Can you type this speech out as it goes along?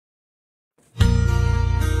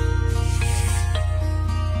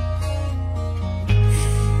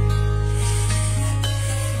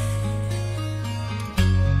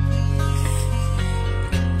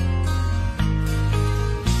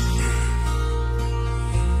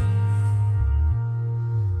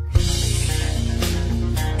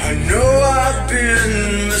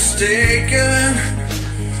been mistaken,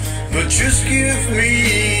 but just give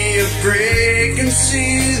me a break and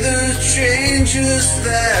see the changes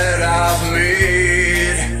that I've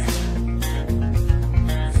made.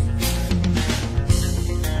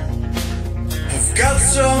 I've got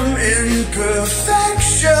some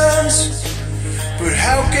imperfections, but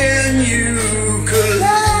how can you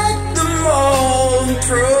collect them all and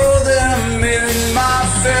throw them in my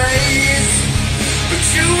face? But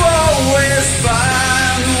you always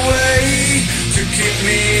find a way to keep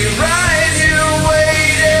me right here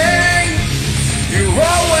waiting. You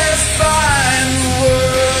always find the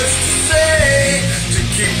words to say to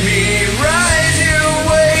keep me right here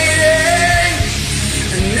waiting.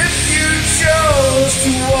 And if you chose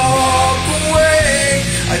to walk away,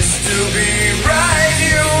 I'd still be right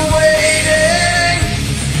here waiting,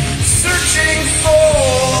 searching for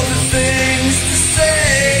the things to say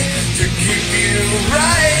to keep you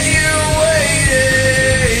right here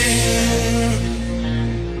waiting.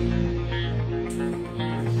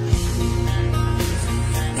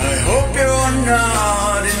 I hope you're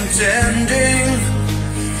not intending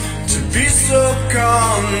to be so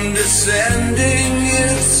condescending.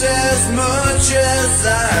 It's as much as I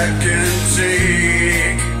can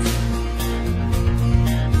take.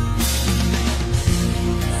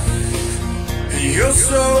 You're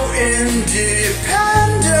so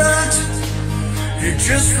independent, you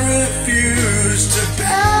just refuse to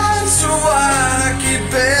bend, so I keep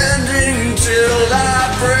bending till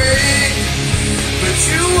I break. But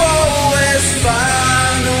you always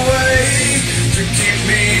find a way to keep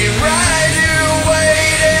me right here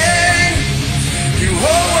waiting. You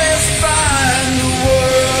always find the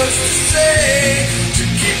words to say to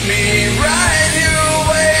keep me right here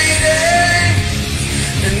waiting.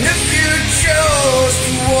 And if you chose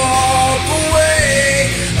to walk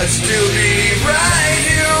away, I'd still be right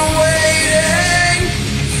here waiting,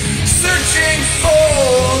 searching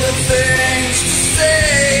for the things to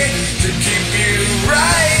say to keep you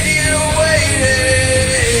right here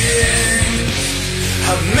waiting.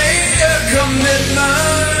 I've made a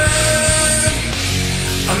commitment,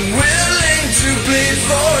 I'm willing to bleed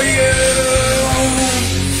for you.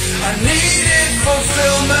 I needed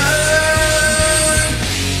fulfillment,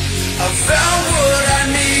 I found what I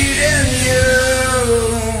need in you.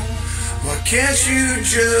 Why can't you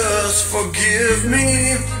just forgive me?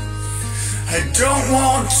 I don't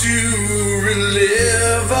want to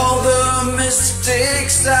relive all the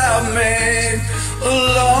mistakes I've made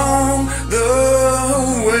along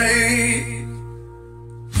the way.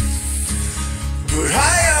 But I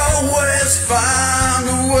always find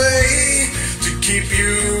a way to keep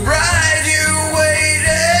you right here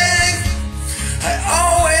waiting. I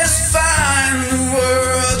always find the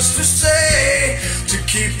words to say to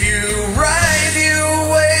keep you right here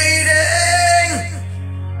waiting.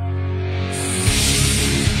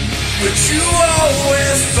 But you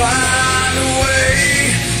always find a way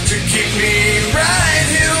to keep me right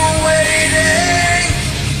here waiting.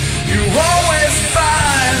 You always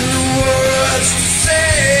find the words to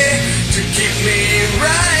say to keep me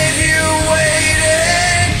right here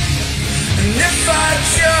waiting. And if I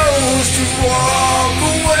chose to walk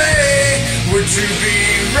away, would you be